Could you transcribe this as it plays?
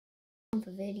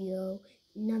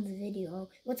another video.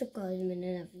 What's up guys, I'm in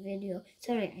another video.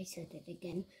 Sorry I said it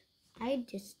again. I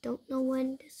just don't know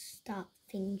when the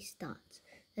thing starts.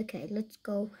 Okay, let's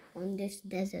go on this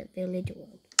desert village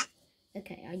world.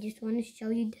 Okay, I just want to show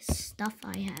you the stuff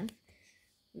I have.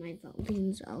 My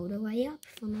volume's all the way up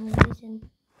for no reason.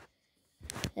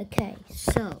 Okay,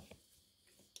 so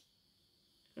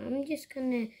I'm just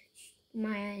gonna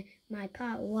my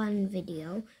part 1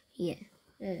 video. Yeah,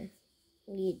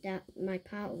 that my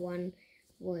part 1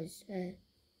 was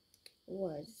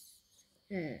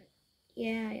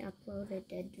yeah, I uploaded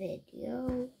that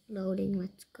video. Loading,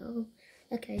 let's go.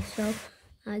 Okay, so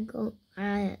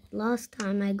last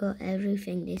time I got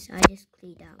everything I just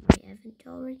cleaned out my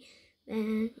inventory,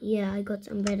 and yeah, I got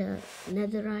some better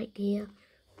netherite here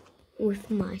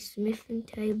with my smithing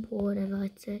table, whatever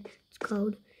it's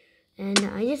called. And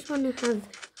I just want to have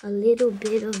a little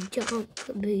bit of jump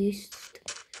boost.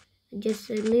 Just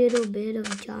a little bit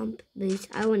of jump boost.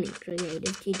 I want it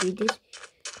creative to do this.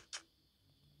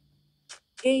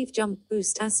 Gave jump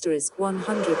boost asterisk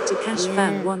 100 to cash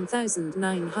fan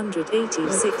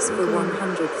 1986 for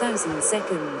 100,000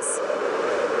 seconds.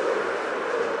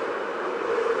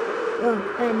 Oh,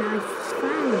 and I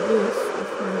found this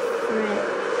with my friend.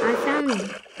 I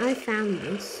found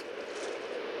this.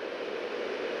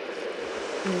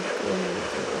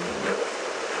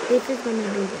 This is gonna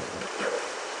be better.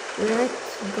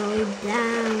 Let's go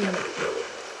down.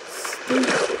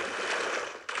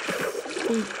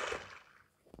 Steep.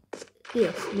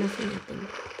 Yes, nothing happened.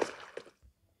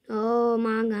 Oh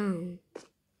my god.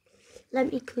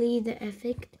 Let me clear the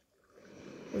effect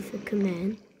with a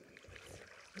command.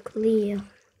 Clear.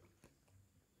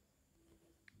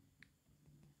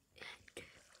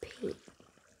 P.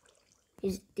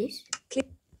 Is this? Click.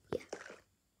 Yeah.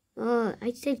 Oh,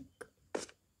 I said.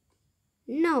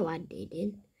 No, I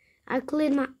didn't. I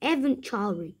cleared my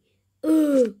inventory.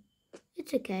 Ugh.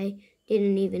 It's okay.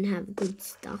 Didn't even have good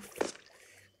stuff.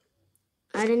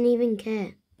 I didn't even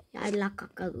care. I like a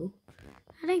girl.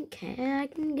 I don't care. I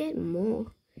can get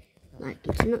more. Like,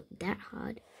 it's not that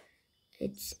hard.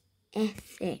 It's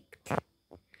effect.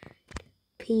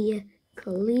 Clear.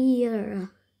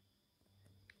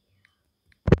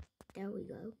 There we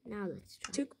go. Now let's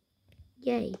try.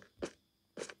 Yay.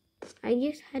 I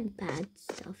just had bad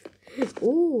stuff.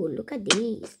 Oh, look at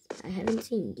these. I haven't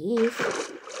seen these.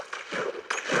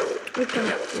 Look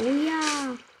at, oh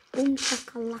yeah. Boom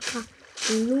shakalaka.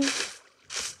 Look.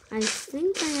 I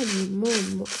think I had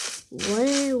more.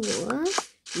 What?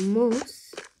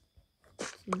 Moss.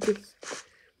 This.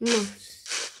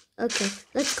 Moss. Okay,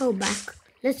 let's go back.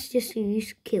 Let's just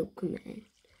use kill command.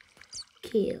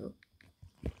 Kill.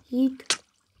 Heat.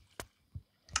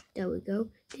 There we go.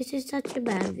 This is such a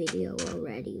bad video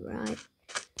already, right?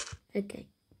 Okay,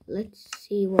 let's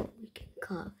see what we can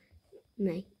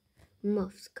make.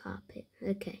 Moss carpet.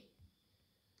 Okay.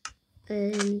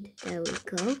 And there we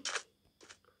go.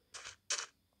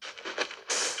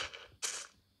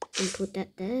 Can put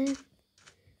that there.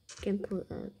 Can put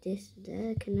this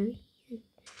there.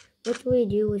 What do we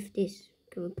do with this?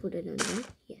 Can we put it on there?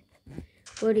 Yeah.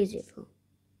 What is it for?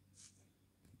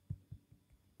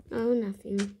 Oh,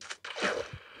 nothing.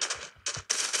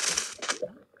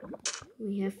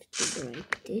 We have to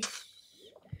break this.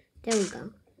 There we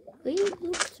go. It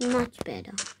looks much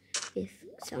better with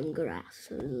some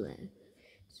grass on there.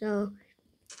 So,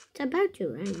 it's about to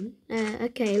rain.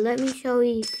 Okay, let me show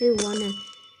you if you want to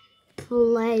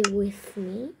play with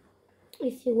me.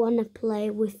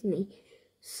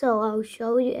 So, I'll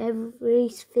show you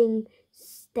everything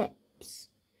steps.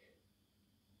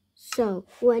 So,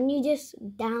 when you just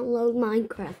download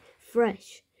Minecraft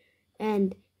fresh.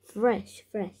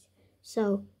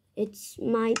 So,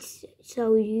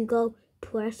 so you go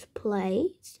press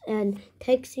play and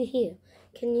takes you here.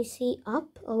 Can you see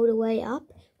up, all the way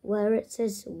up, where it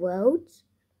says worlds?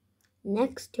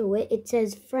 Next to it, it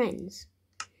says friends.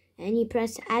 And you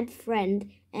press add friend,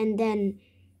 and then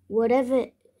whatever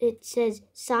it says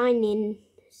sign in,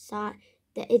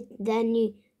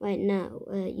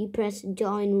 you press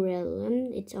join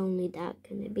realm. It's only that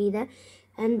gonna be there,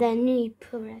 and then you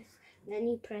press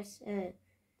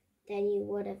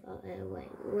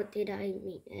what did I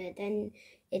mean? Then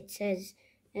it says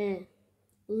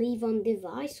leave on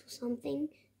device or something.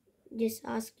 Just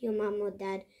ask your mom or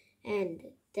dad,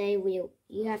 and you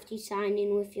have to sign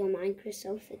in with your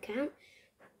Microsoft account.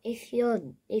 If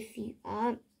you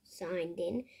are signed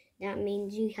in, that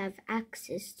means you have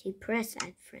access to press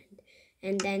add friend,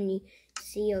 and then you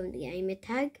see your gamer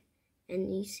tag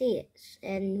and you see it,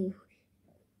 and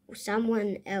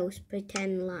someone else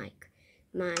pretend like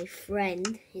my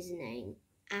friend, his name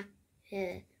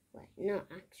Wait, not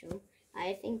actual.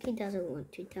 I think he doesn't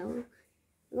want to tell.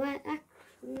 Well,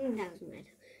 doesn't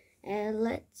matter.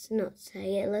 Let's not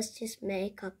say it. Let's just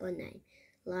make up a name.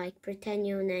 Like, pretend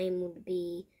your name would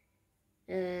be,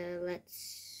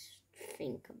 let's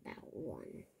think about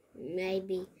one.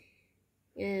 Maybe,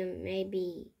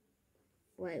 wait,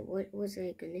 what was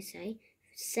I gonna say?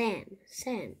 Sam.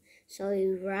 So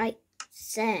you write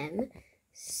Sam,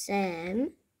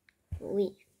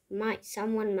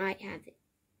 someone might have it.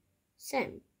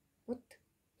 Sam, what?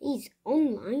 He's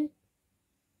online?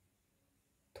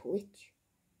 Twitch.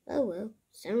 Oh well,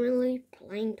 suddenly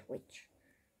playing Twitch.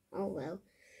 Oh well,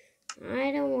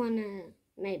 I don't wanna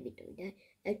maybe do that.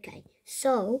 Okay,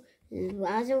 so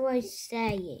as I was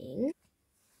saying,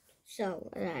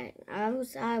 I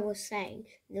was saying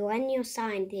that when you're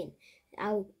signed in,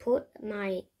 I'll put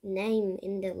my name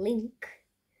in the link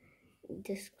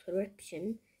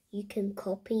description. You can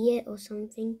copy it or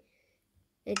something.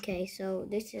 Okay, so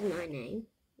this is my name.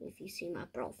 If you see my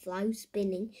profile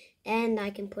spinning, and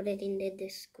I can put it in the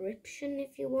description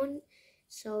if you want.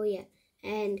 So yeah,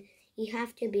 and you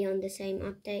have to be on the same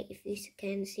update. If you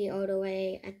can see all the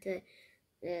way at the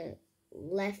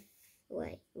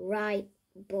right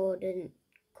bottom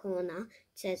corner,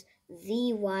 it says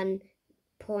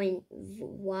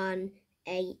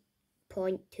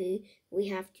V1.18.2. We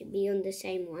have to be on the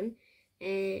same one.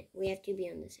 And we have to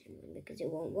be on the same one because it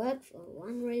won't work for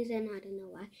one reason. I don't know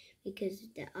why. Because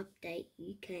the update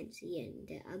you can't see and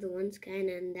the other ones can,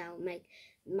 and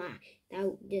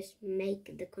that'll just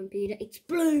make the computer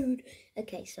explode.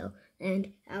 Okay, so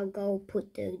and I'll go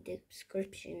put the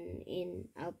description in.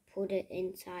 I'll put it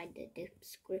inside the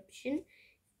description.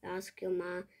 Ask your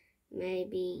ma,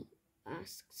 maybe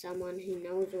ask someone who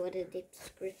knows what a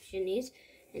description is,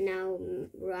 and I'll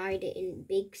write it in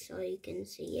big so you can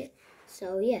see it.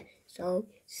 So yeah, so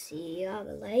see you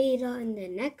later in the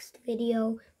next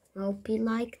video. Hope you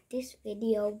liked this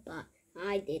video, but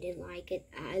I didn't like it.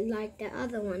 I liked the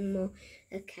other one more.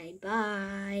 Okay,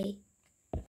 bye.